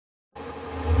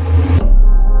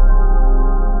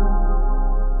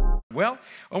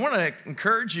Well, I want to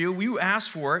encourage you. You asked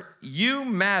for it. You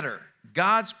matter.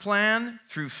 God's plan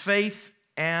through faith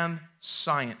and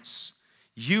science.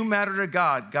 You matter to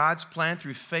God. God's plan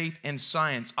through faith and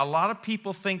science. A lot of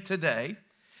people think today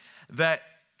that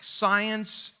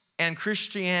science and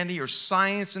Christianity or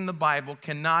science and the Bible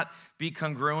cannot be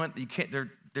congruent.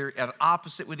 They're at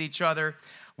opposite with each other.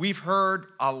 We've heard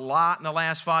a lot in the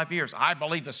last 5 years. I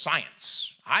believe the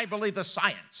science. I believe the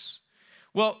science.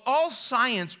 Well, all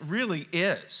science really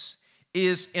is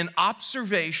an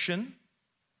observation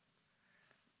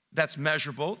that's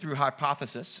measurable through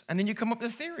hypothesis, and then you come up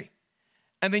with a theory.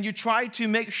 And then you try to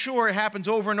make sure it happens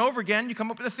over and over again, you come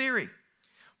up with a theory.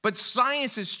 But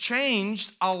science has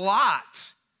changed a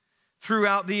lot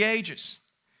throughout the ages.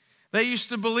 They used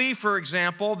to believe, for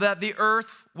example, that the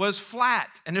earth was flat.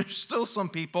 And there's still some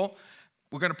people,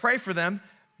 we're going to pray for them,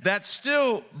 that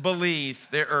still believe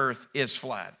the earth is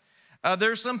flat.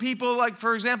 There's some people like,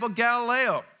 for example,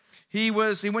 Galileo. He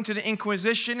went to the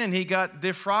Inquisition and he got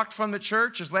defrocked from the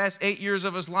church his last 8 years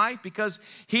of his life because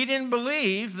he didn't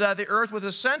believe that the earth was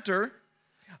the center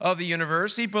of the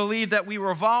universe. He believed that we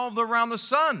revolved around the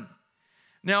sun.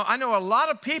 Now, I know a lot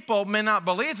of people may not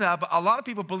believe that, but a lot of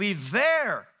people believe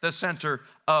they're the center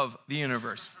of the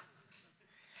universe.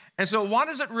 And so why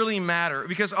does it really matter?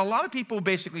 Because a lot of people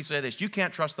basically say this: you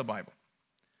can't trust the Bible.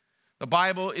 The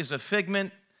Bible is a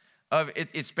figment of,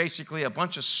 it's basically a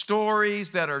bunch of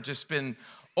stories that are just been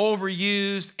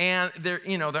overused, and they're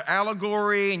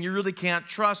allegory, and you really can't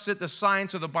trust it. The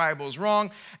science of the Bible is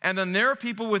wrong. And then there are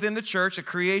people within the church, a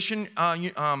creation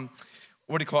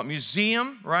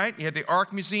museum, right? You have the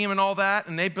Ark Museum and all that,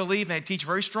 and they believe, and they teach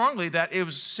very strongly that it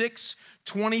was 6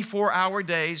 24-hour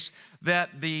days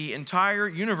that the entire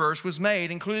universe was made,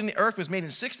 including the earth was made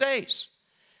in 6 days.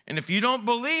 And if you don't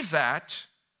believe that,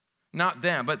 not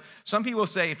them, but some people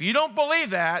say, if you don't believe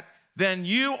that, then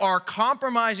you are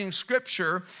compromising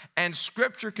Scripture, and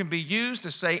Scripture can be used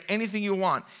to say anything you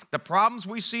want. The problems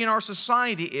we see in our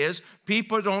society is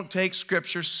people don't take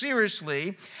Scripture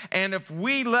seriously, and if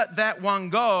we let that one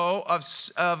go of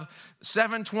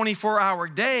 7 24-hour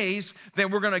days, then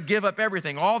we're going to give up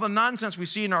everything. All the nonsense we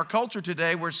see in our culture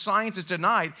today where science is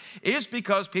denied is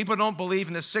because people don't believe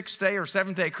in the 6th-day or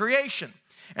 7th-day creation.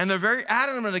 And they're very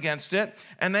adamant against it,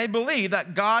 and they believe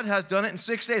that God has done it in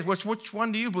 6 days. Which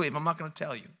one do you believe? I'm not going to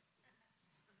tell you.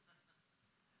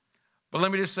 But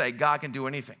let me just say, God can do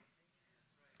anything.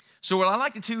 So what I'd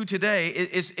like to do today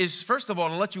is first of all,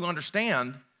 to let you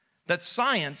understand that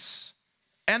science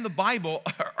and the Bible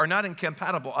are not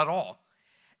incompatible at all.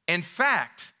 In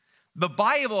fact, the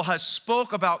Bible has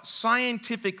spoke about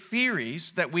scientific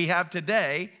theories that we have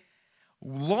today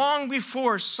long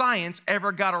before science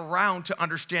ever got around to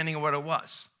understanding what it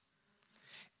was.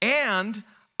 And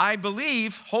I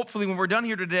believe, hopefully when we're done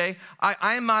here today,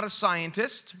 I am not a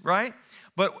scientist, right?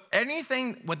 But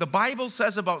anything what the Bible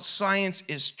says about science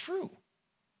is true.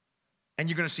 And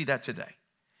you're going to see that today.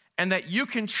 And that you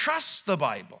can trust the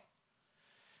Bible.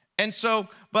 And so,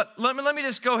 but let me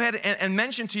just go ahead and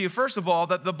mention to you, first of all,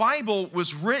 that the Bible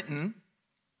was written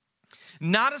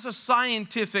not as a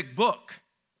scientific book,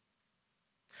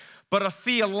 but a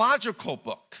theological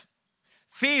book.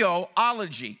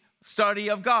 Theology, study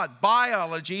of God.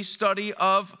 Biology, study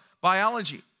of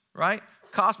biology, right?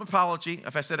 Cosmology,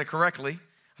 if I said it correctly.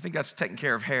 I think that's taking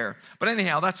care of hair. But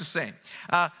anyhow, that's the same.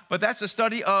 But that's a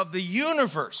study of the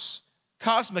universe.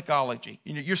 Cosmology.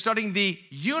 You're studying the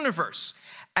universe.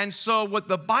 And so what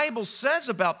the Bible says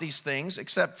about these things,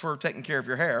 except for taking care of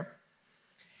your hair,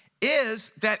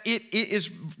 is that it is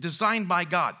designed by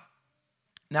God.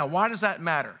 Now, why does that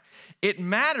matter? It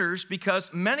matters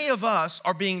because many of us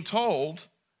are being told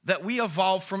that we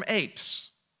evolved from apes.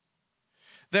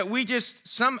 That we just,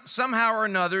 somehow or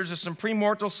another, there's some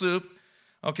premortal soup,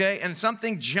 okay, and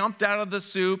something jumped out of the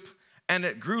soup, and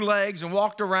it grew legs and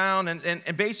walked around,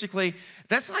 and basically,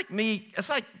 that's like me, it's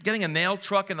like getting a nail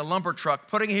truck and a lumber truck,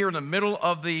 putting it here in the middle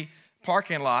of the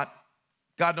parking lot.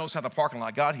 God knows how the parking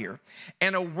lot got here.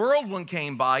 And a whirlwind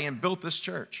came by and built this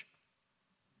church.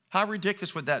 How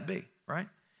ridiculous would that be, right?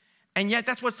 And yet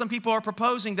that's what some people are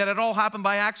proposing, that it all happened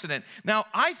by accident. Now,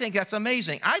 I think that's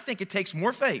amazing. I think it takes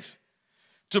more faith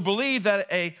to believe that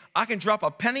I can drop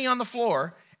a penny on the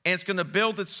floor and it's going to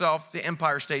build itself the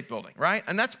Empire State Building, right?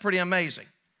 And that's pretty amazing.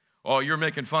 Oh, you're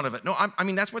making fun of it. No, I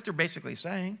mean, that's what they're basically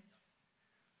saying.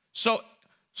 So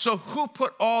who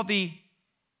put all the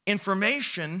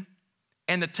information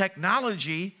and the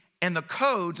technology and the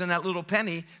codes in that little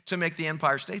penny to make the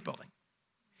Empire State Building?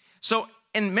 So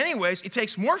in many ways, it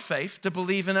takes more faith to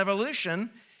believe in evolution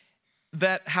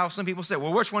that how some people say,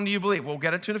 well, which one do you believe? We'll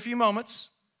get into it in a few moments,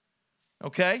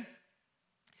 okay?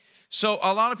 So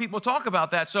a lot of people talk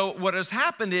about that. So what has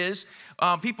happened is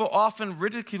people often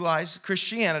ridiculize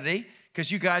Christianity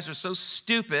because you guys are so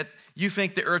stupid. You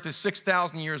think the earth is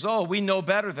 6,000 years old. We know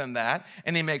better than that.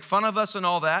 And they make fun of us and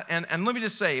all that. And let me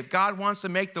just say, if God wants to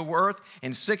make the earth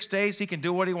in 6 days, he can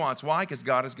do what he wants. Why? Because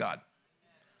God is God.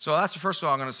 So that's the first thing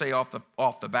I'm going to say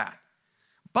off the bat.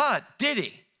 But did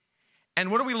he? And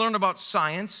what do we learn about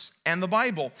science and the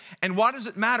Bible? And what does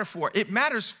it matter for? It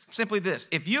matters simply this.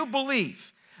 If you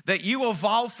believe that you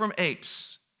evolved from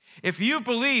apes, if you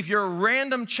believe you're a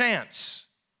random chance,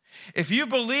 if you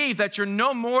believe that you're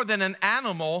no more than an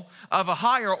animal of a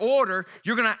higher order,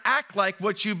 you're going to act like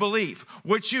what you believe.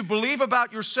 What you believe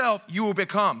about yourself, you will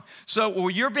become. So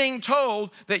when you're being told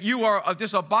that you are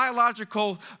just a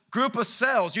biological group of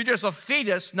cells, you're just a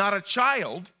fetus, not a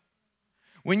child,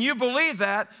 when you believe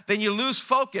that, then you lose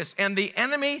focus. And the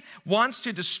enemy wants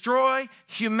to destroy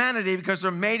humanity because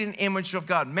they're made in the image of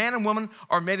God. Man and woman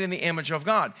are made in the image of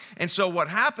God. And so what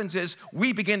happens is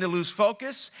we begin to lose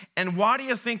focus. And why do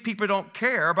you think people don't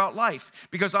care about life?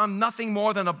 Because I'm nothing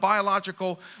more than a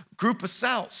biological group of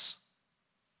cells.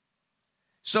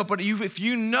 So, but if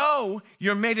you know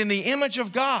you're made in the image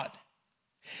of God,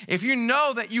 if you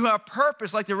know that you have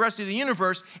purpose like the rest of the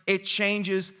universe, it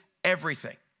changes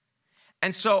everything.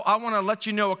 And so I want to let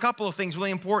you know a couple of things really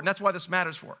important. That's why this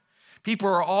matters for. People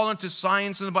are all into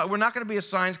science and the Bible. We're not going to be a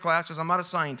science class because I'm not a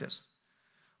scientist.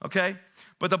 Okay?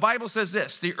 But the Bible says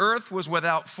this: the earth was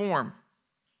without form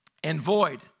and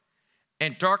void,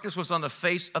 and darkness was on the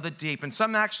face of the deep. And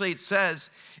some actually, it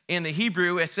says in the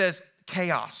Hebrew, it says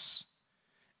chaos.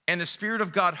 And the Spirit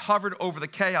of God hovered over the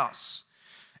chaos.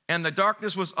 And the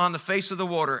darkness was on the face of the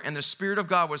water. And the Spirit of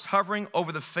God was hovering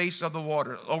over the face of the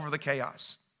water, over the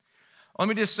chaos. Let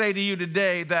me just say to you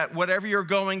today that whatever you're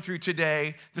going through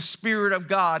today, the Spirit of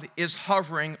God is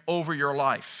hovering over your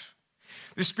life.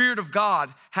 The Spirit of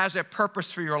God has a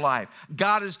purpose for your life.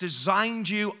 God has designed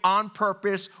you on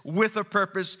purpose, with a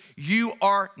purpose. You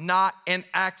are not an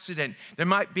accident. There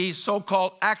might be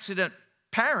so-called accident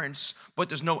parents, but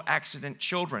there's no accident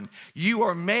children. You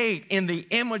are made in the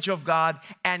image of God,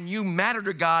 and you matter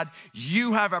to God.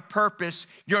 You have a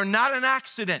purpose. You're not an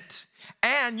accident,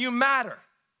 and you matter.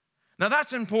 Now,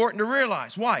 that's important to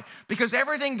realize. Why? Because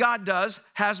everything God does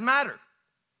has matter.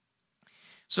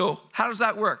 So how does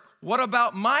that work? What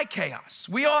about my chaos?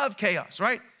 We all have chaos,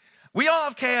 right? We all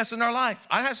have chaos in our life.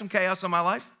 I have some chaos in my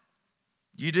life.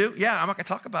 You do? Yeah, I'm not going to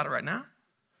talk about it right now.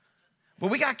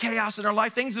 But we got chaos in our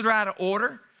life, things that are out of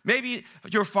order. Maybe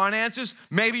your finances,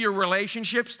 maybe your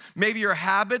relationships, maybe your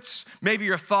habits, maybe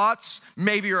your thoughts,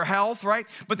 maybe your health, right?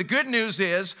 But the good news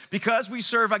is, because we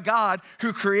serve a God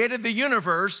who created the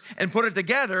universe and put it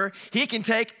together, he can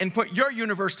take and put your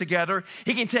universe together.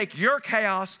 He can take your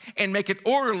chaos and make it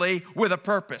orderly with a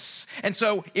purpose. And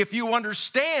so if you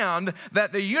understand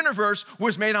that the universe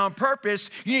was made on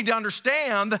purpose, you need to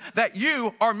understand that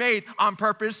you are made on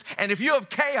purpose. And if you have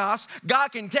chaos,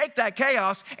 God can take that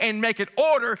chaos and make it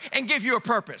order and give you a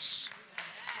purpose.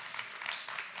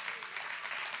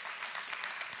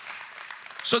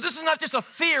 So this is not just a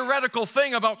theoretical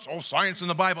thing about science in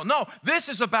the Bible. No, this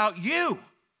is about you.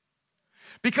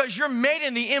 Because you're made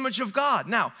in the image of God.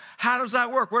 Now, how does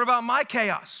that work? What about my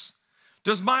chaos?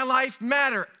 Does my life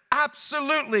matter?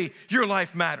 Absolutely, your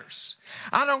life matters.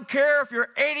 I don't care if you're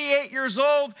 88 years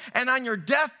old and on your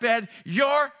deathbed,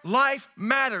 your life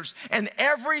matters. And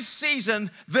every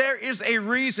season, there is a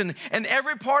reason. And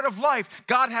every part of life,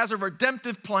 God has a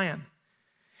redemptive plan.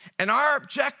 And our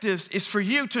objective is for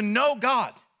you to know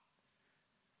God,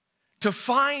 to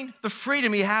find the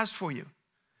freedom he has for you,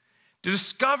 to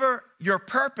discover your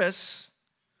purpose,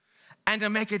 and to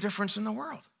make a difference in the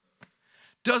world.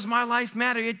 Does my life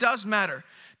matter? It does matter.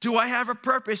 Do I have a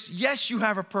purpose? Yes, you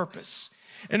have a purpose.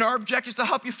 And our objective is to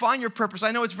help you find your purpose.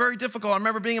 I know it's very difficult. I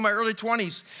remember being in my early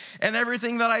 20s and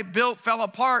everything that I built fell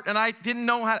apart and I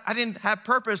didn't have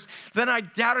purpose. Then I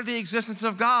doubted the existence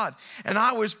of God and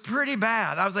I was pretty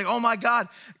bad. I was like, oh my God,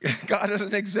 God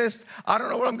doesn't exist. I don't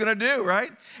know what I'm going to do,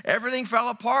 right? Everything fell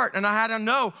apart and I had to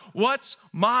know, what's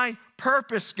my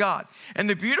purpose, God? And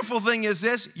the beautiful thing is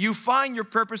this: you find your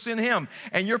purpose in him.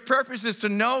 And your purpose is to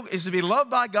be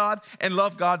loved by God and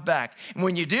love God back. And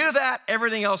when you do that,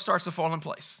 everything else starts to fall in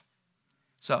place.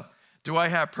 So, do I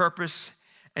have purpose?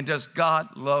 And does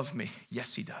God love me?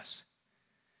 Yes, he does.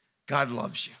 God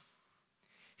loves you.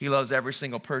 He loves every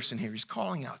single person here. He's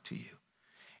calling out to you.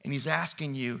 And he's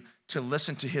asking you to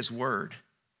listen to his word.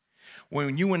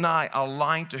 When you and I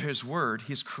align to his word,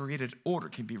 his created order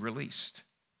can be released.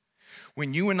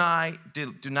 When you and I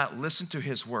do not listen to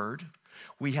his word,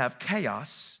 we have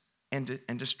chaos and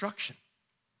destruction.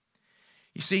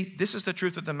 You see, this is the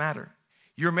truth of the matter.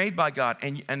 You're made by God,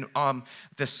 and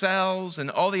the cells and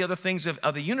all the other things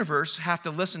of the universe have to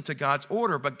listen to God's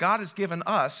order, but God has given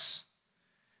us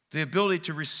the ability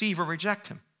to receive or reject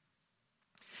him.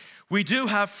 We do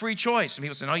have free choice. And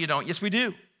people say, no, you don't. Yes, we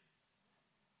do.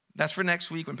 That's for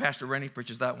next week when Pastor Rennie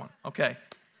preaches that one. Okay.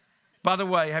 By the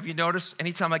way, have you noticed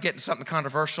anytime I get into something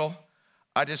controversial,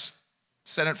 I just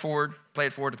send it forward, play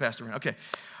it forward to Pastor Rennie. Okay.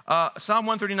 Psalm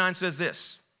 139 says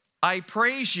this, I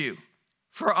praise you,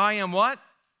 for I am what?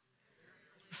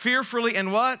 Fearfully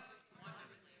and what?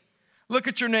 Look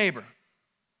at your neighbor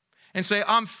and say,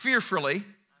 I'm fearfully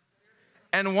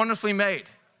and wonderfully made.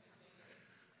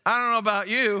 I don't know about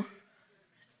you,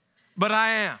 but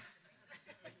I am.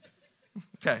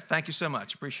 Okay, thank you so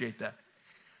much. Appreciate that.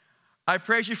 I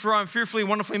praise you for I'm fearfully and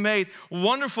wonderfully made.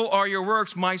 Wonderful are your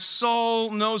works. My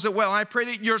soul knows it well. I pray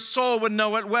that your soul would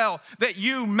know it well, that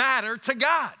you matter to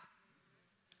God.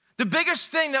 The biggest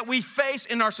thing that we face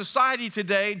in our society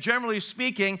today, generally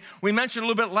speaking, we mentioned a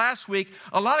little bit last week,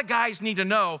 a lot of guys need to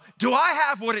know, do I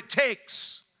have what it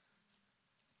takes?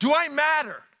 Do I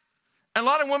matter? And a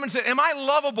lot of women say, am I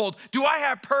lovable? Do I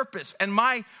have purpose? And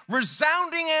my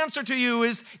resounding answer to you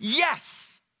is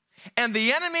yes. And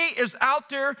the enemy is out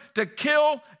there to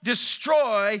kill,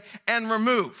 destroy, and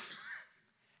remove.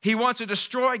 He wants to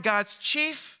destroy God's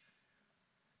chief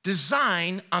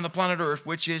design on the planet Earth,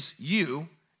 which is you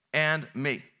and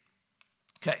me.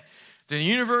 Okay, the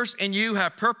universe and you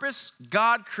have purpose.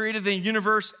 God created the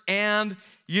universe and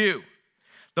you.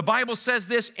 The Bible says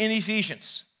this in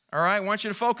Ephesians. All right, I want you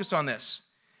to focus on this.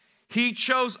 He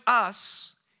chose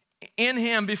us in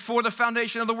him before the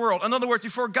foundation of the world. In other words,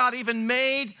 before God even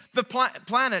made the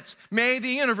planets, made the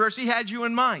universe, he had you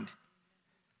in mind.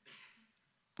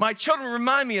 My children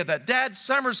remind me of that. Dad,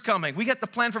 summer's coming. We get the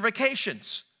plan for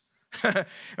vacations.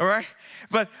 All right?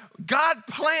 But God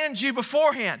planned you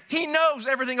beforehand. He knows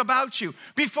everything about you.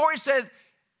 Before he said,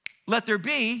 let there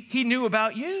be, he knew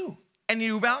about you and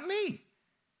knew about me.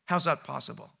 How's that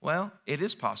possible? Well, it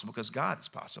is possible because God is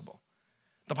possible.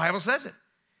 The Bible says it.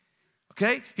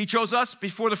 Okay? He chose us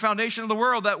before the foundation of the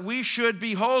world that we should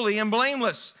be holy and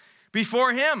blameless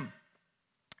before him.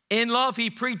 In love, he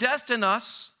predestined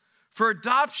us for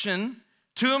adoption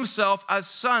to himself as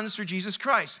sons through Jesus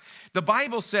Christ. The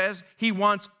Bible says he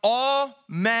wants all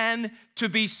men to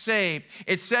be saved.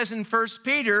 It says in 1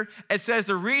 Peter, it says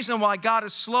the reason why God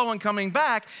is slow in coming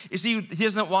back is he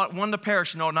doesn't want one to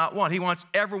perish, no, not one. He wants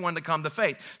everyone to come to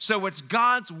faith. So it's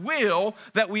God's will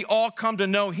that we all come to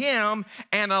know him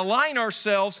and align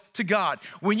ourselves to God.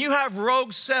 When you have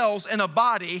rogue cells in a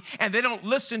body and they don't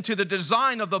listen to the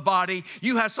design of the body,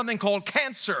 you have something called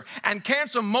cancer. And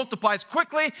cancer multiplies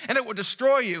quickly and it will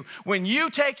destroy you. When you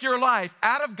take your life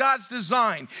out of God's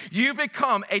design, you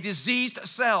become a diseased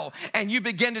cell and you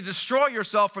begin to destroy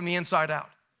yourself from the inside out.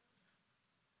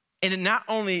 And it not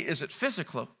only is it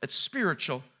physical, it's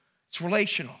spiritual, it's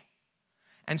relational.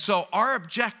 And so our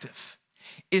objective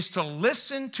is to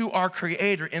listen to our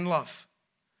Creator in love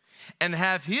and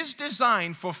have his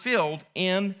design fulfilled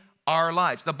in our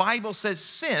lives. The Bible says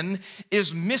sin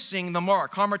is missing the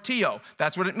mark. Hamartio,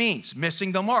 that's what it means,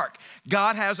 missing the mark.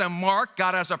 God has a mark,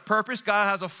 God has a purpose, God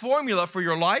has a formula for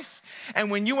your life. And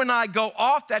when you and I go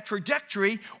off that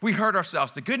trajectory, we hurt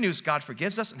ourselves. The good news, God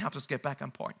forgives us and helps us get back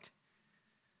on point.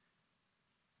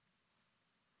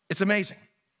 It's amazing.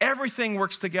 Everything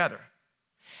works together.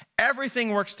 Everything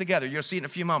works together. You'll see it in a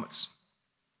few moments.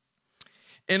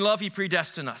 In love, he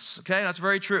predestined us. Okay, that's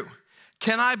very true.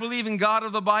 Can I believe in God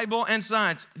of the Bible and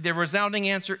science? The resounding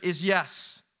answer is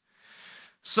yes.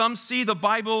 Some see the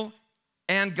Bible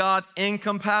and God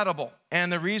incompatible.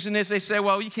 And the reason is they say,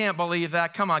 well, you can't believe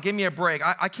that. Come on, give me a break.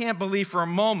 I can't believe for a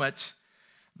moment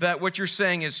that what you're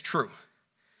saying is true.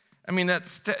 I mean,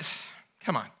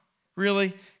 come on.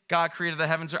 Really? God created the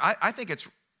heavens. I think it's,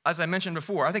 as I mentioned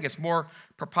before, I think it's more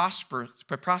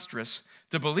preposterous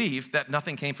to believe that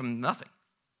nothing came from nothing.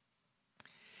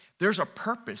 There's a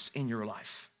purpose in your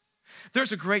life.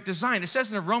 There's a great design. It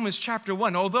says in Romans chapter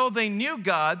 1, although they knew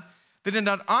God, they did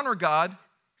not honor God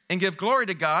and give glory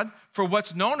to God, for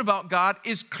what's known about God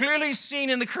is clearly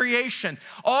seen in the creation.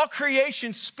 All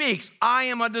creation speaks, I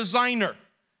am a designer.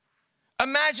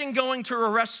 Imagine going to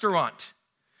a restaurant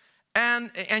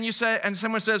and you say, and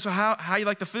someone says, well, how you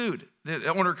like the food? The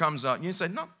owner comes up and you say,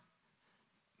 no,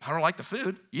 I don't like the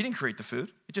food. You didn't create the food.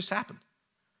 It just happened.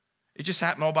 It just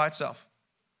happened all by itself.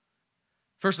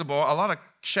 First of all, a lot of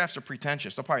chefs are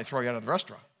pretentious. They'll probably throw you out of the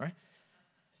restaurant, right?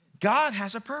 God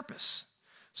has a purpose.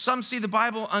 Some see the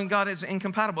Bible and God as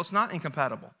incompatible. It's not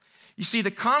incompatible. You see,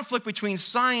 the conflict between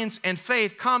science and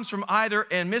faith comes from either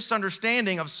a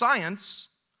misunderstanding of science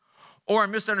or a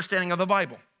misunderstanding of the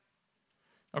Bible.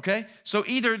 Okay? So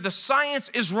either the science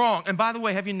is wrong. And by the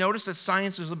way, have you noticed that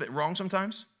science is a little bit wrong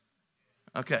sometimes?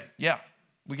 Okay, yeah.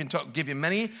 We can give you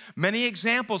many, many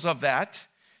examples of that.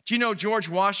 Do you know George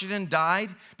Washington died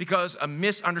because of a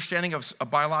misunderstanding of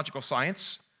biological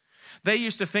science? They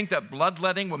used to think that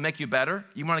bloodletting would make you better.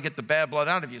 You want to get the bad blood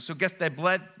out of you. So guess they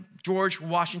bled George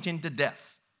Washington to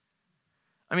death.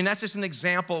 I mean, that's just an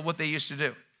example of what they used to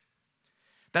do.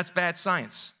 That's bad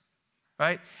science,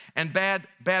 right? And bad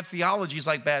theology is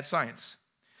like bad science.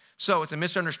 So it's a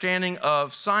misunderstanding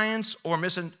of science or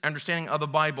misunderstanding of the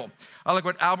Bible. I like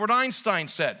what Albert Einstein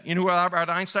said. You know who Albert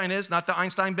Einstein is? Not the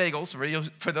Einstein bagels,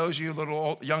 for those of you a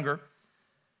little younger.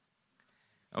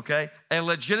 Okay? A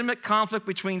legitimate conflict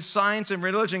between science and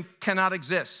religion cannot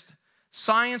exist.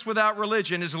 Science without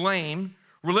religion is lame.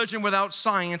 Religion without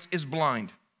science is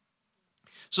blind.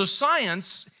 So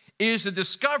science is the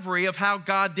discovery of how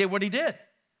God did what he did.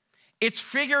 It's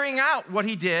figuring out what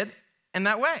he did in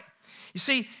that way. You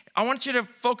see, I want you to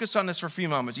focus on this for a few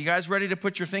moments. You guys ready to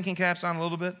put your thinking caps on a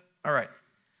little bit? All right.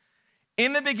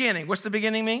 In the beginning, what's the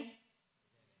beginning mean?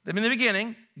 In the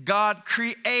beginning, God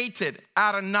created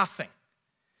out of nothing.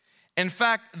 In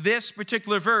fact, this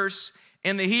particular verse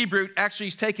in the Hebrew actually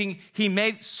is he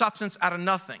made substance out of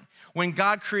nothing. When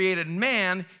God created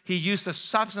man, he used the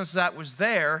substance that was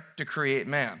there to create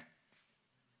man,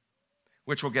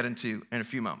 which we'll get into in a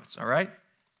few moments, all right?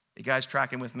 You guys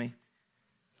tracking with me?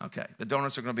 Okay, the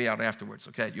donuts are going to be out afterwards,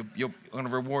 okay? I'm going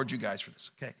to reward you guys for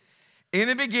this, okay? In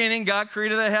the beginning, God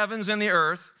created the heavens and the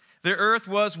earth. The earth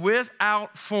was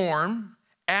without form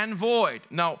and void.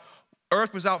 No,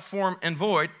 earth was without form and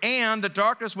void, and the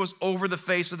darkness was over the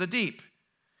face of the deep.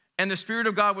 And the Spirit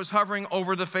of God was hovering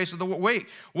over the face of the... Wait,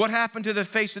 what happened to the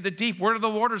face of the deep? Where did the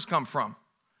waters come from?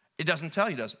 It doesn't tell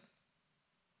you, does it?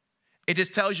 It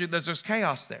just tells you there's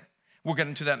chaos there. We'll get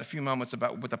into that in a few moments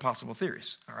with the possible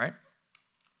theories, all right?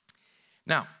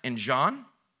 Now, in John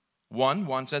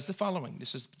 1 says the following.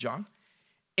 This is John.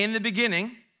 In the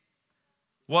beginning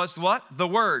was what? The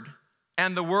Word.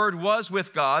 And the Word was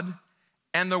with God,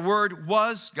 and the Word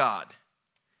was God.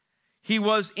 He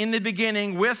was in the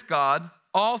beginning with God.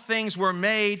 All things were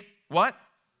made, what?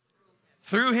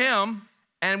 Through him,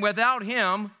 and without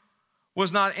him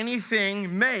was not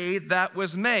anything made that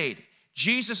was made.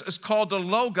 Jesus is called the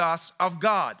Logos of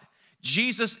God.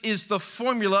 Jesus is the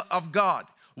formula of God.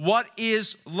 What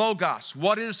is Logos?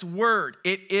 What is word?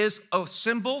 It is of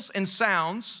symbols and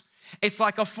sounds. It's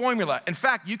like a formula. In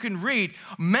fact, you can read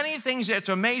many things that's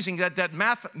amazing that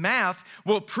math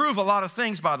will prove a lot of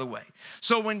things, by the way.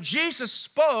 So when Jesus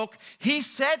spoke, he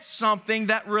said something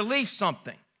that released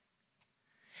something.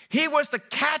 He was the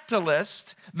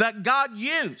catalyst that God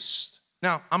used.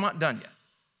 Now, I'm not done yet,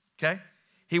 okay?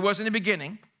 He was in the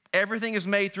beginning. Everything is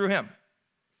made through him,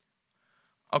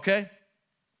 okay?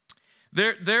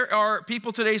 There are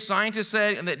people today, scientists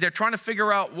say, and they're trying to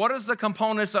figure out what is the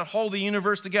components that hold the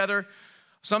universe together.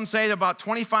 Some say that about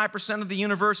 25% of the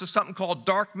universe is something called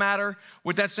dark matter.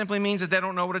 What that simply means is they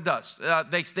don't know what it does.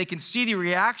 They can see the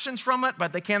reactions from it,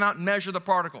 but they cannot measure the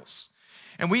particles.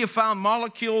 And we have found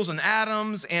molecules and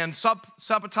atoms and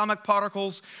subatomic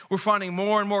particles. We're finding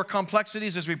more and more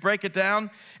complexities as we break it down.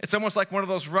 It's almost like one of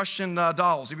those Russian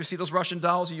dolls. You ever see those Russian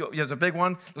dolls? There's a big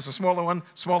one, there's a smaller one,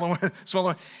 smaller one, smaller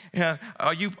one. Yeah.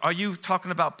 Are you talking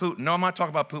about Putin? No, I'm not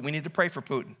talking about Putin. We need to pray for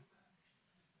Putin.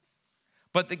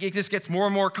 But it just gets more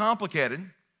and more complicated. In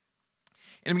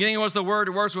the beginning was the Word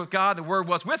was with God, the Word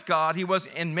was with God.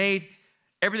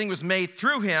 Everything was made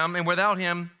through him, and without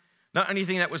him, not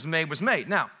anything that was made was made.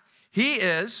 Now,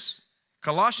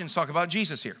 Colossians talk about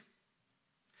Jesus here.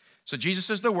 So Jesus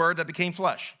is the Word that became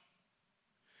flesh.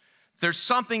 There's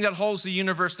something that holds the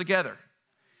universe together.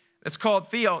 It's called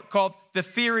the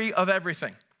theory of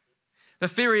everything. The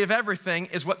theory of everything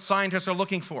is what scientists are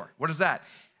looking for. What is that?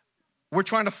 We're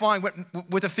trying to find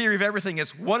what the theory of everything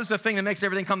is. What is the thing that makes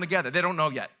everything come together? They don't know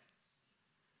yet.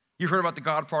 You've heard about the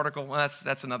God particle. Well,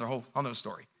 that's another whole other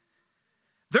story.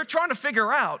 They're trying to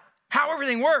figure out how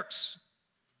everything works,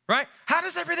 right? How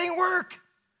does everything work?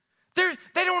 They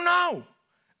don't know.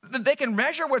 They can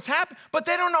measure what's happening, but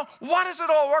they don't know. Why does it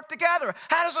all work together?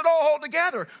 How does it all hold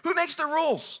together? Who makes the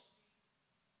rules?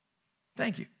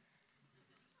 Thank you.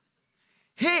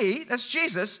 He, that's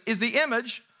Jesus, is the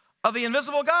image of the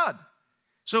invisible God.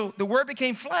 So the Word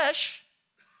became flesh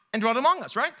and dwelt among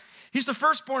us, right? He's the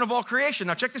firstborn of all creation.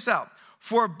 Now check this out.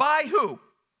 For by who?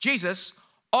 Jesus,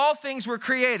 all things were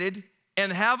created in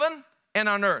heaven and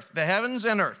on earth, the heavens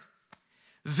and earth,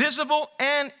 visible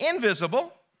and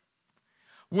invisible,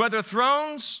 whether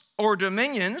thrones or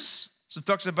dominions, so it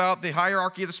talks about the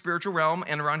hierarchy of the spiritual realm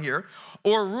and around here,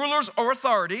 or rulers or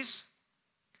authorities,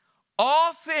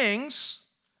 all things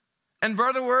And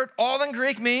brother word, all in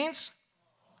Greek means,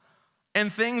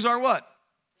 and things are what?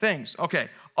 Things. Okay.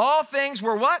 All things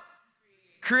were what?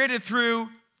 Created through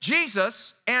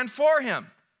Jesus and for him.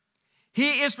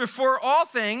 He is before all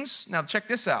things. Now check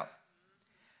this out.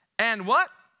 And what?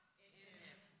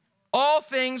 All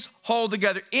things hold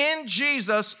together. In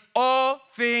Jesus, all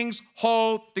things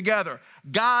hold together.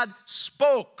 God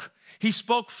spoke. He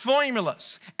spoke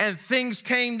formulas and things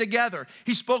came together.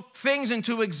 He spoke things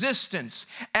into existence,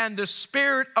 and the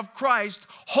Spirit of Christ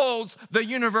holds the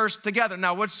universe together.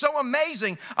 Now, what's so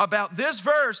amazing about this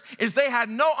verse is they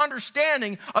had no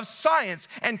understanding of science,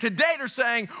 and today they're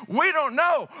saying, we don't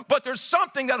know, but there's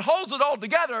something that holds it all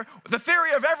together, the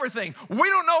theory of everything. We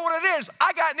don't know what it is.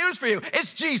 I got news for you.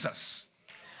 It's Jesus.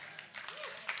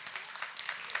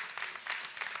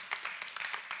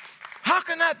 How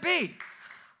can that be?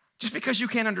 Just because you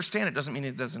can't understand it doesn't mean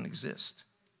it doesn't exist.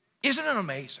 Isn't it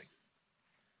amazing?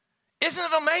 Isn't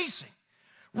it amazing?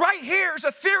 Right here is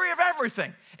a theory of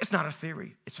everything. It's not a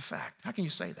theory, it's a fact. How can you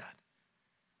say that?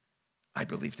 I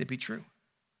believe to be true.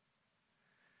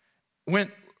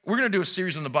 When we're going to do a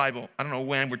series on the Bible, I don't know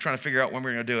when, we're trying to figure out when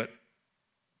we're going to do it.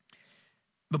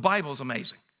 The Bible is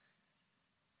amazing.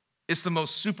 It's the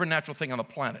most supernatural thing on the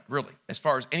planet, really, as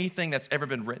far as anything that's ever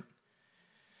been written.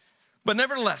 But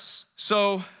nevertheless,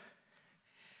 so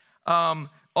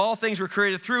all things were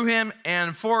created through him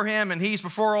and for him, and he's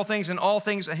before all things, and all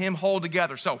things in him hold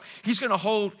together. So he's going to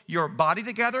hold your body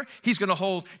together. He's going to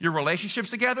hold your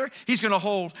relationships together. He's going to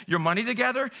hold your money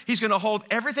together. He's going to hold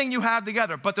everything you have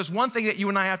together. But there's one thing that you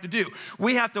and I have to do.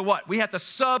 We have to what? We have to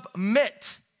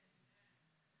submit.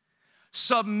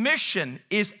 Submission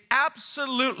is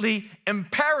absolutely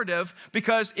imperative,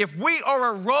 because if we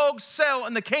are a rogue cell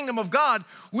in the kingdom of God,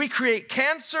 we create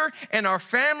cancer in our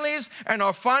families and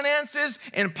our finances,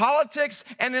 in politics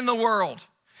and in the world.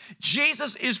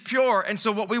 Jesus is pure, and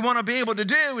so what we want to be able to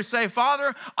do is say,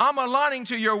 Father, I'm aligning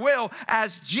to your will,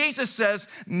 as Jesus says,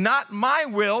 not my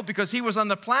will, because he was on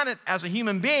the planet as a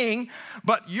human being,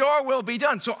 but your will be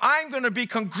done. So I'm going to be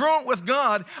congruent with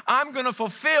God. I'm going to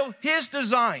fulfill his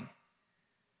design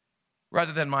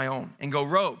rather than my own, and go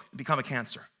rogue and become a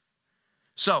cancer.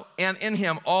 So, and in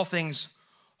him, all things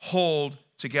hold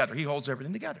together. He holds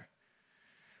everything together.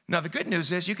 Now, the good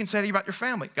news is you can say about your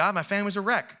family, God, my family's a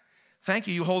wreck. Thank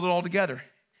you, you hold it all together.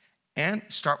 And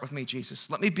start with me, Jesus.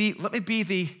 Let me be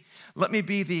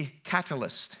the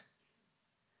catalyst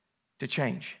to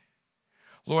change.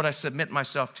 Lord, I submit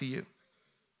myself to you.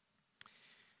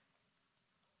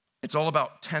 It's all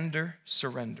about tender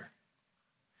surrender.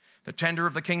 The tender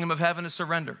of the kingdom of heaven is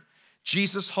surrender.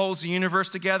 Jesus holds the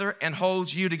universe together and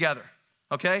holds you together,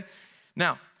 okay?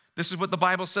 Now, this is what the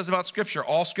Bible says about Scripture.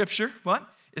 All Scripture, what?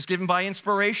 Is given by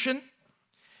inspiration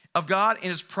of God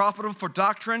and is profitable for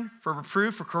doctrine, for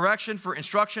reproof, for correction, for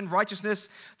instruction, righteousness,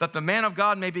 that the man of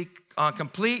God may be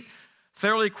complete,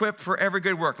 thoroughly equipped for every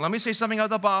good work. Let me say something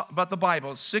about the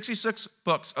Bible. 66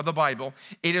 books of the Bible.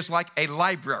 It is like a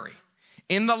library.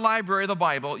 In the library of the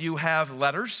Bible, you have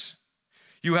letters,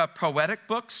 you have poetic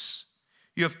books,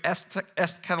 you have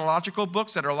eschatological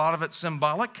books that are a lot of it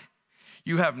symbolic,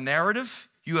 you have narrative,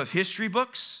 you have history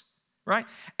books, right?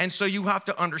 And so you have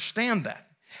to understand that.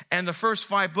 And the first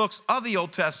 5 books of the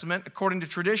Old Testament, according to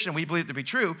tradition, we believe to be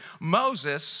true,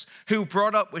 Moses, who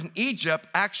brought up in Egypt,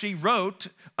 actually wrote,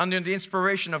 under the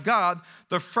inspiration of God,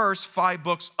 the first 5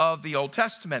 books of the Old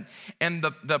Testament. And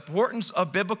the importance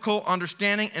of biblical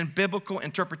understanding and biblical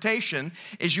interpretation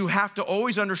is you have to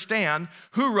always understand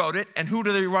who wrote it and who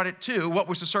did they write it to, what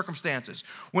was the circumstances.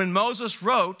 When Moses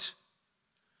wrote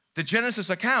the Genesis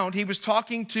account, he was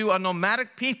talking to a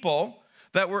nomadic people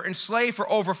that were enslaved for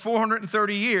over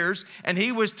 430 years, and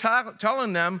he was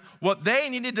telling them what they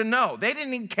needed to know. They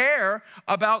didn't even care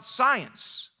about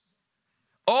science.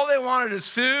 All they wanted is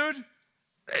food.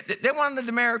 They wanted the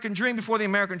American dream before the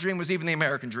American dream was even the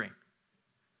American dream,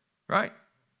 right?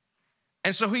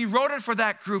 And so he wrote it for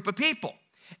that group of people.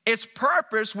 Its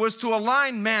purpose was to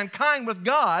align mankind with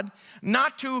God,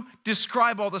 not to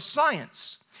describe all the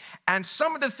science. And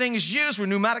some of the things used were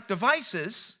pneumatic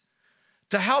devices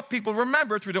to help people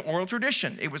remember through the oral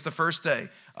tradition. It was the first day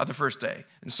of the first day.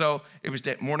 And so it was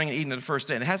morning and evening of the first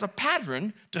day. And it has a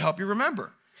pattern to help you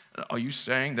remember. Are you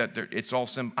saying that it's all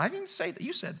I didn't say that.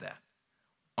 You said that.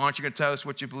 Aren't you going to tell us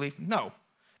what you believe? No.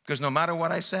 Because no matter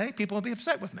what I say, people will be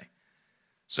upset with me.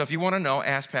 So if you want to know,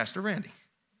 ask Pastor Randy.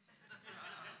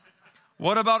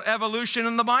 What about evolution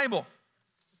in the Bible?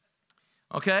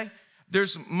 Okay?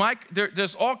 There's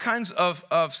all kinds of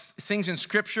things in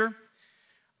Scripture.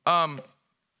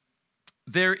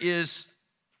 There is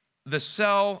the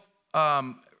cell,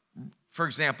 for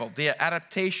example, the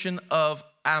adaptation of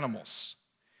animals.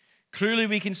 Clearly,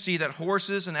 we can see that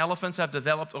horses and elephants have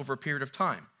developed over a period of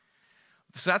time.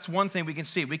 So that's one thing we can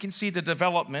see. We can see the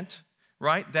development,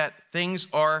 right? That things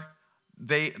are,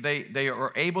 they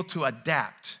are able to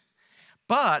adapt.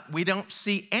 But we don't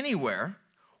see anywhere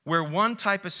where one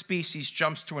type of species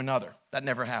jumps to another. That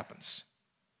never happens.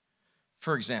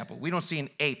 For example, we don't see an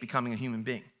ape becoming a human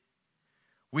being.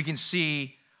 We can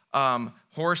see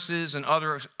horses and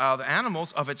other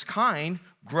animals of its kind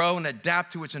grow and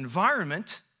adapt to its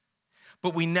environment,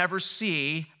 but we never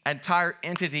see an entire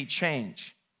entity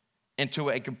change into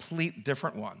a complete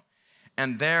different one.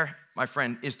 And there, my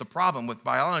friend, is the problem with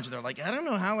biology. They're like, I don't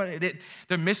know how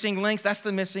they're missing links. That's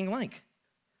the missing link.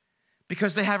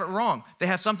 Because they have it wrong. They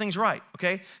have some things right,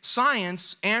 okay?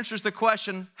 Science answers the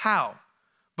question, how?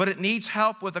 But it needs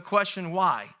help with the question,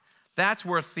 why? That's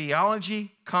where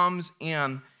theology comes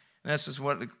in. And this is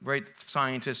what the great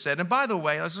scientist said. And by the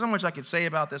way, there's so much I could say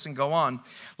about this and go on.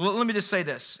 Let me just say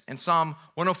this. In Psalm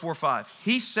 104:5,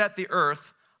 he set the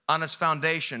earth on its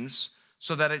foundations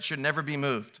so that it should never be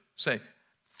moved. Say,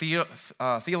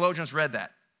 theologians read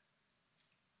that.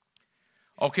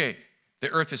 Okay,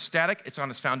 the earth is static. It's on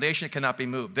its foundation. It cannot be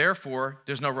moved. Therefore,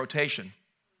 there's no rotation.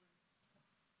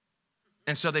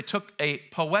 And so they took a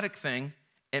poetic thing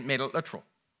and made it literal.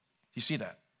 You see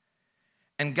that?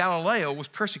 And Galileo was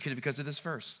persecuted because of this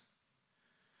verse.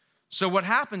 So what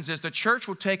happens is the church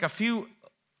will take a few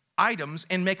items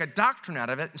and make a doctrine out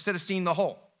of it instead of seeing the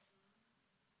whole.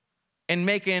 And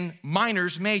making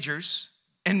minors majors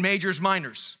and majors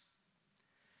minors.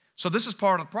 So this is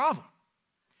part of the problem,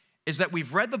 is that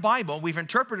we've read the Bible, we've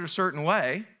interpreted it a certain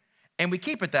way, and we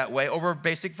keep it that way over a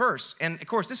basic verse. And of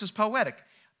course, this is poetic.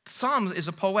 Psalms is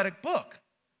a poetic book.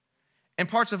 And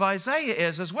parts of Isaiah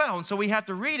is as well. And so we have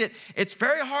to read it. It's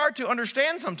very hard to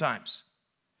understand sometimes.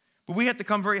 But we have to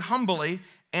come very humbly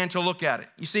and to look at it.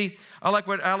 You see, I like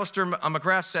what Alistair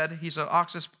McGrath said. He's an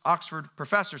Oxford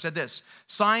professor, said this: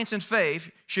 science and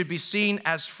faith should be seen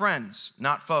as friends,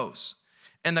 not foes.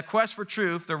 In the quest for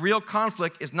truth, the real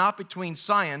conflict is not between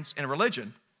science and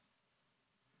religion,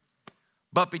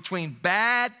 but between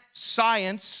bad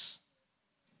science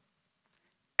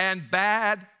and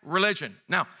bad religion.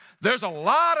 Now, there's a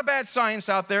lot of bad science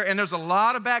out there, and there's a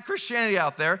lot of bad Christianity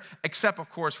out there, except, of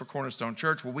course, for Cornerstone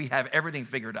Church, where we have everything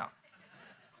figured out.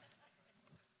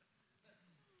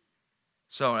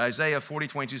 So Isaiah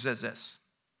 40:22 says this.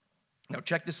 Now,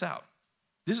 check this out.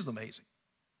 This is amazing.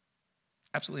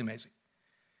 Absolutely amazing.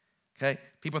 Okay?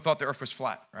 People thought the earth was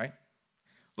flat, right?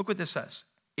 Look what this says.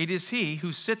 It is he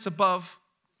who sits above,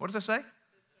 what does it say?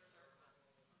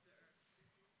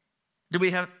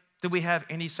 Did we have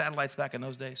any satellites back in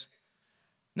those days?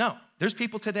 No. There's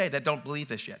people today that don't believe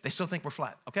this yet. They still think we're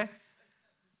flat, okay?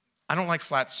 I don't like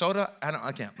flat soda.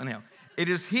 I can't. Anyhow, it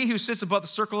is he who sits above the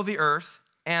circle of the earth,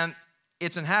 and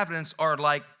its inhabitants are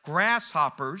like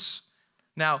grasshoppers.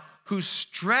 Now, who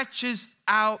stretches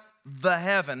out the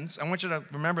heavens. I want you to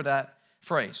remember that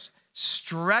phrase.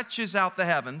 Stretches out the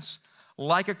heavens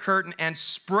like a curtain and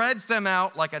spreads them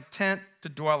out like a tent to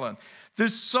dwell in.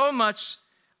 There's so much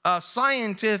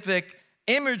scientific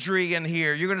imagery in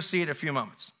here. You're going to see it in a few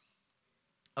moments.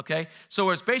 Okay? So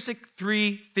there's basic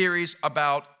three theories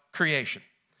about creation.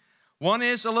 One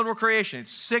is a literal creation.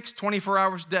 It's 6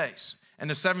 24-hour days. And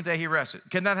the seventh day he rested.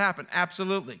 Can that happen?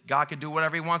 Absolutely. God can do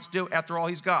whatever he wants to do. After all,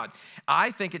 he's God.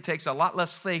 I think it takes a lot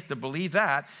less faith to believe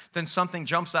that than something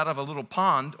jumps out of a little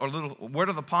pond or where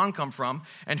did the pond come from?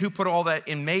 And who put all that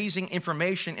amazing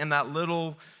information in that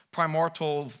little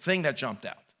primordial thing that jumped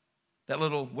out? That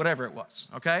little whatever it was,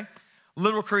 okay?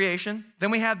 Literal creation. Then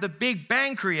we have the Big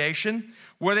Bang creation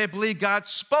where they believe God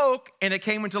spoke and it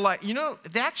came into life. You know,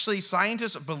 actually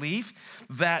scientists believe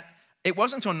that it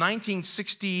wasn't until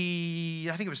 1960,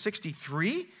 I think it was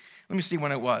 63. Let me see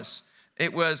when it was.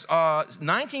 It was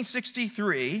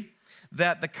 1963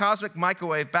 that the cosmic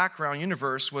microwave background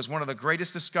universe was one of the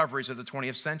greatest discoveries of the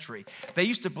 20th century. They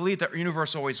used to believe that the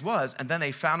universe always was, and then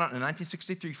they found out in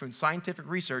 1963 from scientific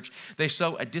research, they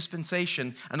saw a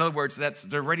dispensation. In other words, that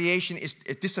the radiation is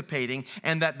dissipating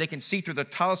and that they can see through the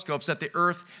telescopes that the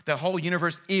earth, the whole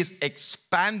universe is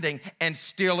expanding and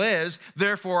still is.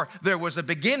 Therefore, there was a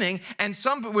beginning, and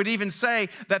some would even say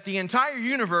that the entire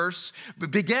universe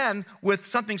began with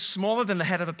something smaller than the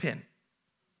head of a pin.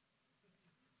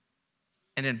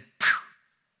 And then, phew.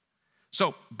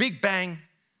 So Big Bang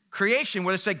creation,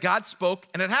 where they say God spoke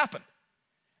and it happened.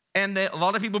 And a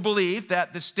lot of people believe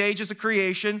that the stages of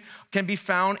creation can be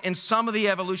found in some of the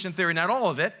evolution theory, not all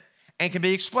of it, and can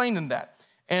be explained in that.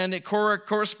 And it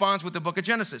corresponds with the book of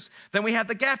Genesis. Then we have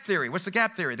the gap theory. What's the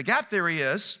gap theory? The gap theory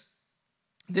is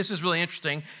this is really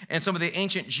interesting, and some of the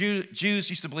ancient Jews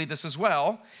used to believe this as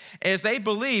well, is they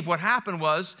believed what happened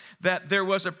was that there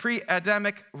was a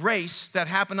pre-Adamic race that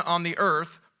happened on the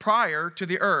earth prior to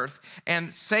the earth,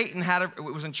 and Satan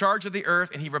was in charge of the earth,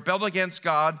 and he rebelled against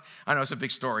God. I know it's a big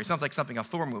story. It sounds like something a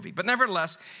Thor movie, but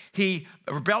nevertheless, he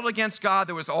rebelled against God.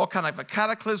 There was all kind of a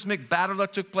cataclysmic battle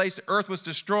that took place. The earth was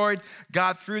destroyed.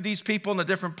 God threw these people in a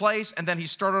different place, and then he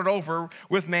started over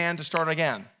with man to start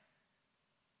again.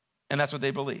 And that's what they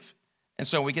believe. And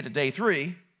so we get to day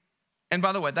 3. And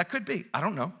by the way, that could be. I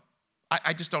don't know.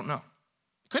 I just don't know.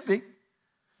 It could be.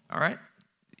 All right?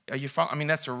 Are you I mean,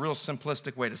 that's a real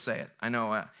simplistic way to say it. I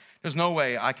know there's no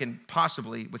way I can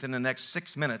possibly, within the next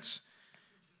 6 minutes,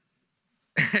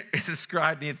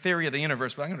 describe the theory of the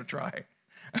universe, but I'm going to try.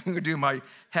 I'm going to do my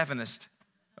heavenist.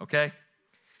 Okay?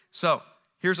 So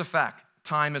here's a fact.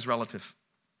 Time is relative.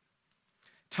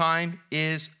 Time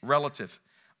is relative.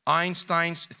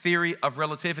 Einstein's theory of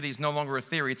relativity is no longer a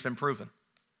theory, it's been proven.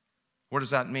 What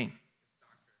does that mean?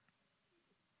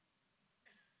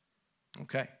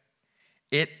 Okay.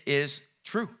 It is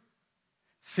true.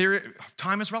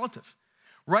 Time is relative.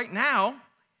 Right now,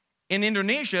 in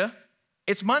Indonesia,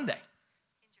 it's Monday.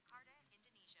 In Jakarta,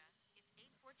 Indonesia, it's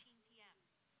 8:14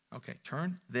 p.m. Okay,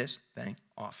 turn this thing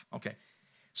off. Okay,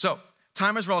 so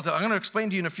time is relative. I'm going to explain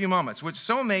to you in a few moments. What's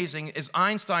so amazing is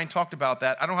Einstein talked about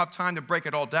that. I don't have time to break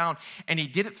it all down, and he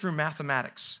did it through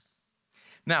mathematics.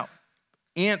 Now,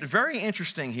 and very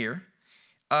interesting here,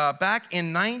 back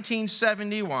in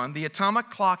 1971, the atomic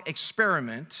clock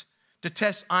experiment to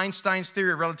test Einstein's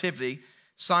theory of relativity,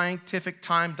 scientific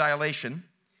time dilation,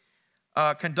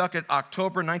 conducted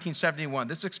October 1971.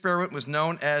 This experiment was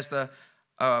known as the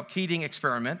Keating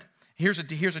experiment. Here's the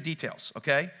details,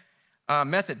 okay?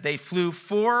 Method. They flew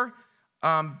 4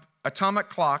 atomic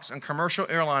clocks on commercial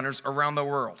airliners around the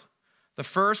world. The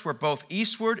first were both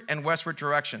eastward and westward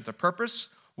direction. The purpose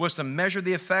was to measure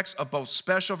the effects of both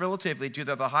special relativity due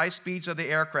to the high speeds of the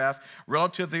aircraft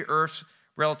relative to the Earth's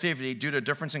relativity due to a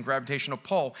difference in gravitational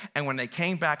pull. And when they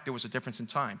came back, there was a difference in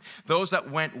time. Those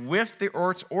that went with the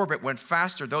Earth's orbit went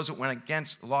faster. Those that went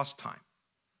against lost time.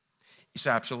 It's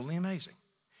absolutely amazing.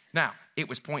 Now, it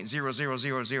was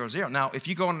 0.00000. Now, if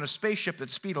you go on a spaceship at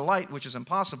the speed of light, which is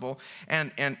impossible,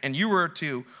 and you were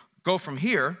to go from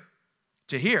here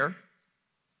to here,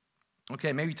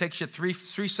 okay, maybe it takes you three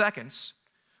seconds,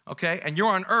 okay, and you're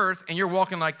on Earth and you're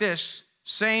walking like this,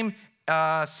 same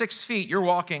 6 feet, you're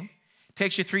walking,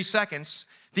 takes you 3 seconds.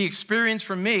 The experience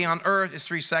for me on Earth is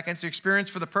 3 seconds. The experience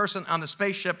for the person on the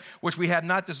spaceship, which we have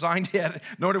not designed yet,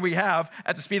 nor do we have,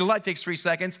 at the speed of light takes 3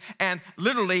 seconds. And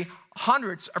literally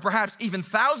hundreds or perhaps even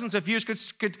thousands of years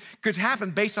could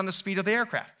happen based on the speed of the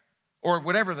aircraft or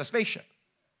whatever, the spaceship.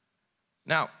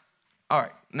 Now, all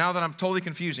right, now that I'm totally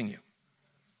confusing you,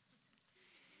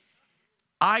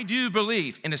 I do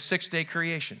believe in a 6-day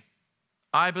creation.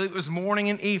 I believe it was morning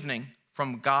and evening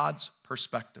from God's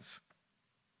perspective.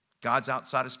 God's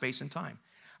outside of space and time.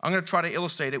 I'm going to try to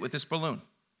illustrate it with this balloon,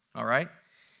 all right?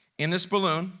 In this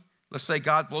balloon, let's say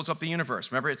God blows up the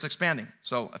universe. Remember, it's expanding.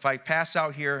 So if I pass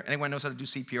out here, anyone knows how to do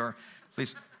CPR,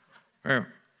 please. Okay,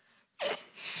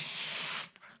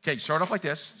 start off like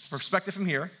this. Perspective from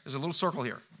here. There's a little circle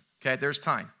here. Okay, there's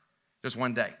time. There's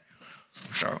 1 day.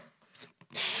 So.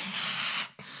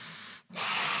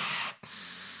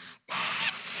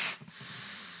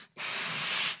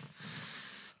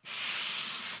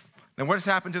 Then what has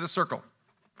happened to the circle?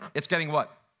 It's getting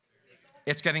what?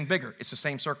 It's getting bigger. It's the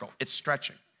same circle. It's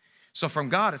stretching. So from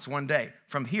God, it's 1 day.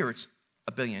 From here, it's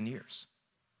 1 billion years.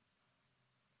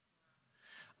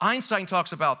 Einstein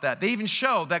talks about that. They even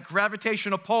show that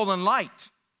gravitational pull and light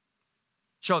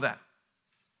show that.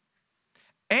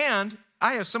 And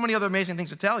I have so many other amazing things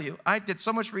to tell you. I did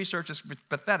so much research, it's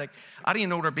pathetic. I didn't even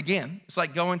know where to begin. It's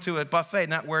like going to a buffet,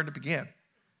 not where to begin.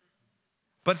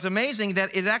 But it's amazing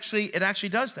that it actually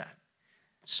does that.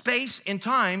 Space and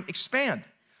time expand.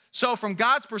 So from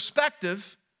God's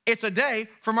perspective, it's a day.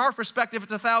 From our perspective,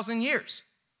 it's 1,000 years.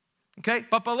 Okay?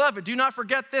 But beloved, do not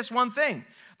forget this one thing,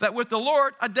 that with the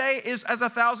Lord, a day is as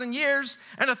 1,000 years,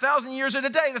 and 1,000 years is a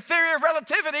day. The theory of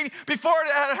relativity before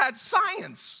it had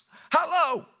science.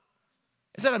 Hello.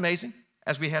 Is that amazing?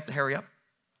 As we have to hurry up.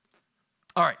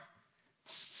 All right.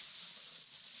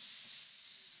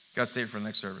 Got to save it for the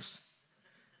next service.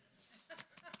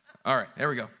 All right, there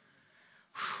we go.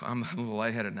 I'm a little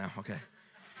lightheaded now, okay.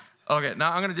 Okay,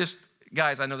 now I'm going to just,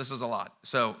 guys, I know this is a lot.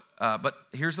 So, but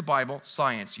here's the Bible,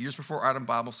 science, years before Adam,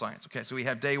 Bible, science. Okay, so we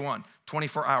have day 1,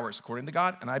 24 hours, according to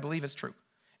God, and I believe it's true.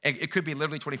 It could be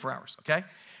literally 24 hours, okay?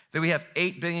 Then we have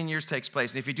 8 billion years takes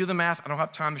place. And if you do the math, I don't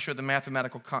have time to show the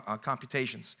mathematical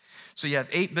computations. So you have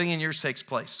 8 billion years takes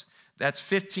place. That's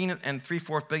 15 and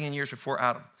 3/4 billion years before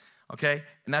Adam, okay?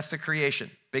 And that's the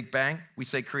creation. Big Bang, we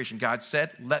say creation. God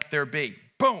said, let there be.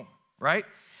 Boom, right?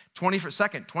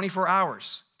 24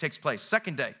 hours takes place.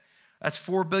 Second day, that's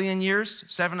 4 billion years,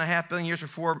 7.5 billion years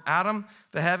before Adam,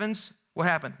 the heavens. What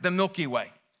happened? The Milky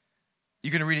Way.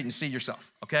 You can read it and see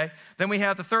yourself, okay? Then we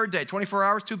have the third day, 24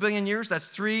 hours, 2 billion years. That's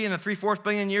 3 and 3/4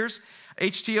 billion years.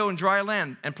 H2O and dry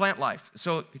land and plant life.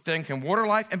 So then can water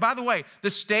life. And by the way, the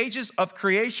stages of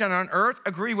creation on earth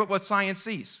agree with what science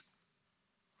sees.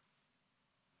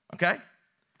 Okay?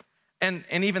 And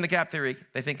even the gap theory,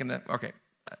 they think in the, okay,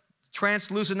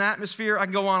 translucent atmosphere, I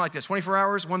can go on like this. 24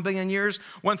 hours, 1 billion years,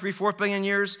 1/3/4 billion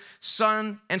years,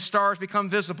 sun and stars become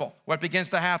visible. What begins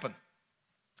to happen?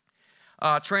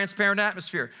 Transparent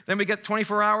atmosphere. Then we get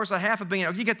 24 hours, 1/2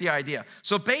 billion. You get the idea.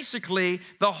 So basically,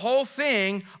 the whole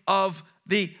thing of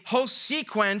the whole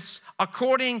sequence,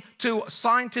 according to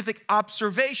scientific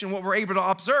observation, what we're able to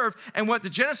observe, and what the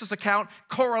Genesis account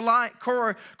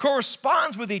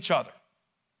corresponds with each other.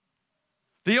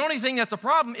 The only thing that's a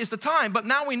problem is the time, but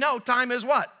now we know time is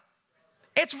what?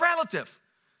 It's relative.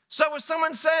 So if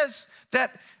someone says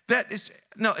that is,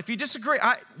 no, if you disagree,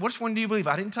 which one do you believe?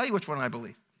 I didn't tell you which one I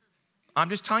believe. I'm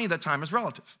just telling you that time is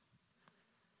relative.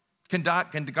 Can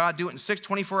God do it in 6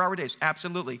 24-hour days?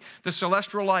 Absolutely. The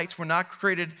celestial lights were not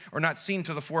created or not seen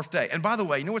until the 4th day. And by the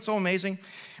way, you know what's so amazing?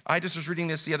 I just was reading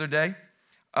this the other day.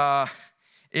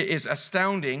 It is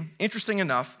astounding. Interesting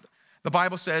enough, the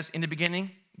Bible says in the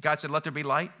beginning, God said, let there be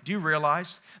light. Do you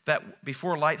realize that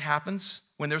before light happens,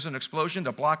 when there's an explosion,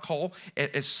 the black hole,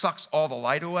 it sucks all the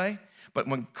light away. But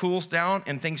when it cools down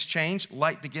and things change,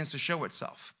 light begins to show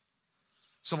itself.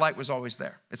 So light was always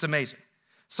there. It's amazing.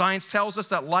 Science tells us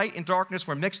that light and darkness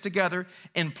were mixed together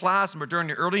in plasma during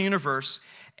the early universe.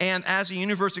 And as the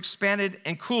universe expanded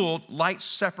and cooled, light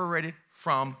separated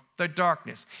from the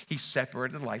darkness. He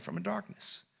separated light from the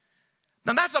darkness.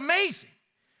 Now that's amazing.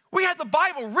 We had the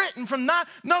Bible written from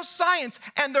no science,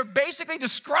 and they're basically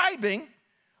describing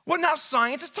what now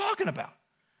science is talking about.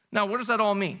 Now, what does that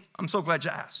all mean? I'm so glad you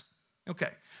asked.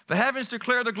 Okay. The heavens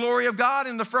declare the glory of God,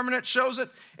 and the firmament shows it.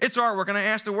 It's artwork, and I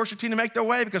asked the worship team to make their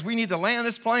way because we need to land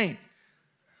this plane.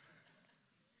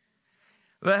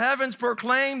 The heavens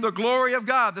proclaim the glory of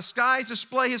God. The skies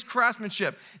display his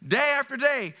craftsmanship. Day after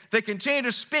day, they continue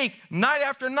to speak. Night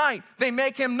after night, they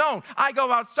make him known. I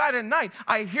go outside at night.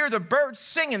 I hear the birds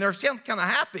singing. They're kind of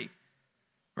happy,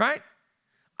 right?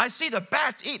 I see the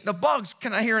bats eating the bugs.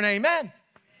 Can I hear an amen?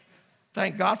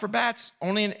 Thank God for bats.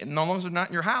 Only no longer not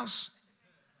in your house.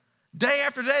 Day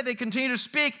after day, they continue to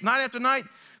speak. Night after night,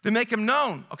 they make him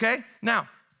known, okay? Now,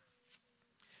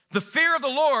 the fear of the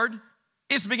Lord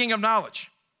is the beginning of knowledge.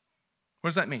 What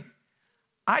does that mean?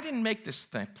 I didn't make this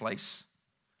place.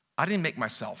 I didn't make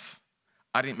myself.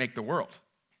 I didn't make the world.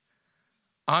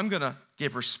 I'm going to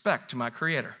give respect to my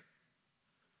Creator.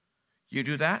 You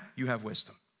do that, you have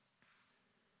wisdom.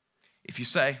 If you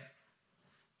say,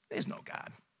 there's no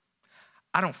God,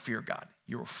 I don't fear God,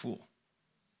 you're a fool.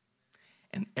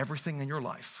 And everything in your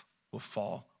life will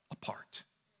fall apart.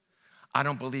 I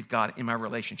don't believe God in my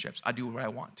relationships. I do what I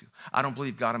want to. I don't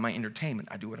believe God in my entertainment.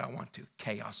 I do what I want to.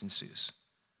 Chaos ensues.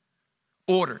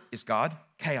 Order is God,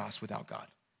 chaos without God.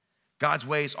 God's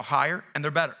ways are higher and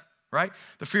they're better, right?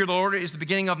 The fear of the Lord is the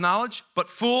beginning of knowledge, but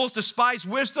fools despise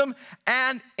wisdom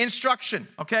and instruction,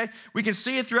 okay? We can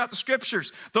see it throughout the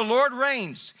scriptures. The Lord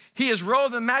reigns. He is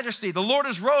robed in majesty. The Lord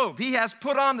is robed. He has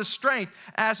put on the strength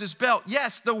as his belt.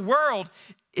 Yes, the world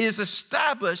is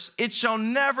established. It shall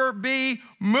never be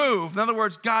moved. In other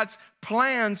words, God's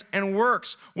plans and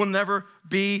works will never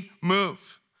be moved.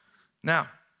 Now,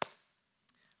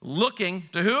 looking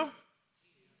to who?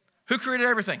 Who created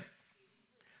everything?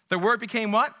 The Word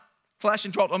became what? Flesh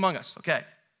and dwelt among us. Okay.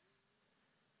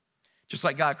 Just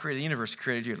like God created the universe, he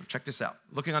created you. Check this out.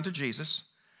 Looking unto Jesus,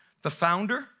 the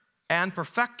founder and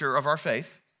perfecter of our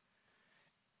faith,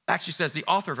 actually says the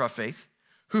author of our faith,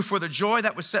 who for the joy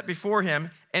that was set before him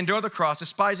endured the cross,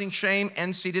 despising shame,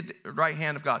 and seated at the right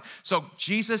hand of God. So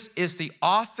Jesus is the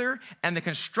author and the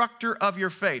constructor of your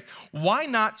faith. Why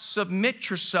not submit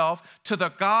yourself to the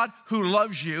God who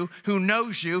loves you, who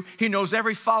knows you? He knows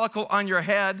every follicle on your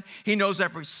head. He knows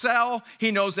every cell.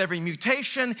 He knows every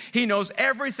mutation. He knows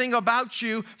everything about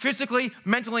you, physically,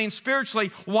 mentally, and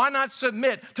spiritually. Why not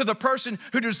submit to the person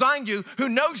who designed you, who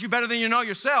knows you better than you know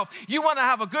yourself? You want to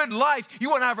have a good life. You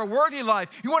want to have a worthy life.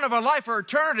 You want to have a life for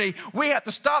eternity. We have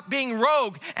to stop being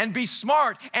rogue and be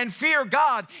smart and fear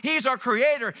God. He's our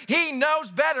creator. He knows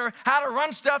better how to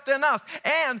run stuff than us.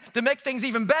 And to make things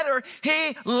even better,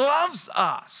 he loves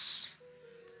us.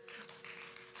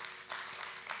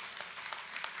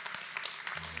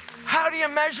 How do you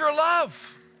measure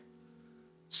love?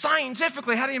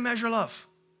 Scientifically, how do you measure love?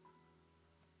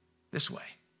 This way.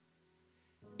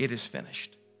 It is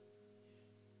finished.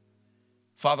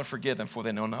 Father, forgive them, for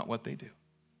they know not what they do.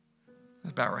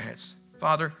 Let's bow our heads.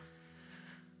 Father,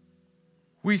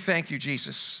 we thank you,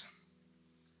 Jesus,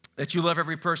 that you love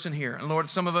every person here. And Lord,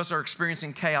 some of us are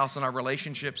experiencing chaos in our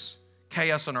relationships,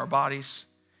 chaos in our bodies.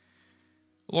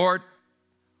 Lord,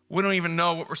 we don't even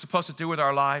know what we're supposed to do with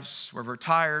our lives. We're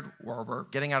retired, or we're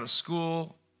getting out of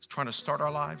school, trying to start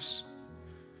our lives.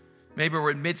 Maybe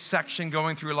we're in midsection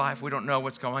going through life. We don't know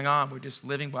what's going on. We're just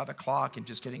living by the clock and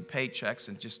just getting paychecks,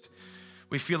 and just,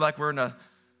 we feel like we're in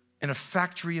a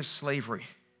factory of slavery.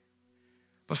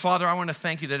 But Father, I want to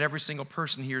thank you that every single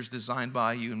person here is designed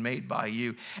by you and made by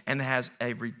you and has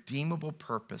a redeemable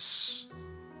purpose.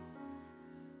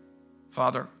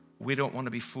 Father, we don't want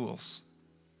to be fools,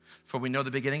 for we know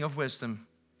the beginning of wisdom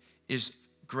is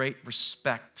great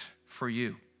respect for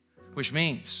you, which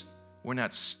means we're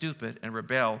not stupid and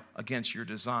rebel against your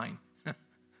design.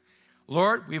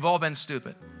 Lord, we've all been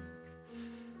stupid.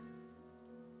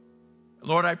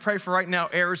 Lord, I pray for right now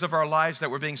areas of our lives that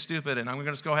we're being stupid, and I'm going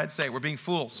to just go ahead and say it. We're being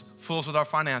fools. Fools with our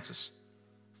finances.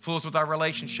 Fools with our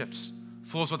relationships.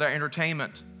 Fools with our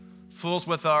entertainment. Fools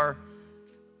with our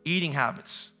eating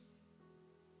habits.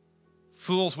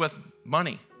 Fools with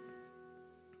money.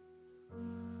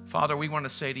 Father, we want to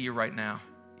say to you right now,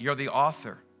 you're the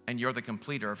author and you're the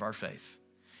completer of our faith.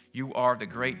 You are the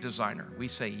great designer. We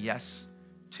say yes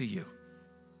to you.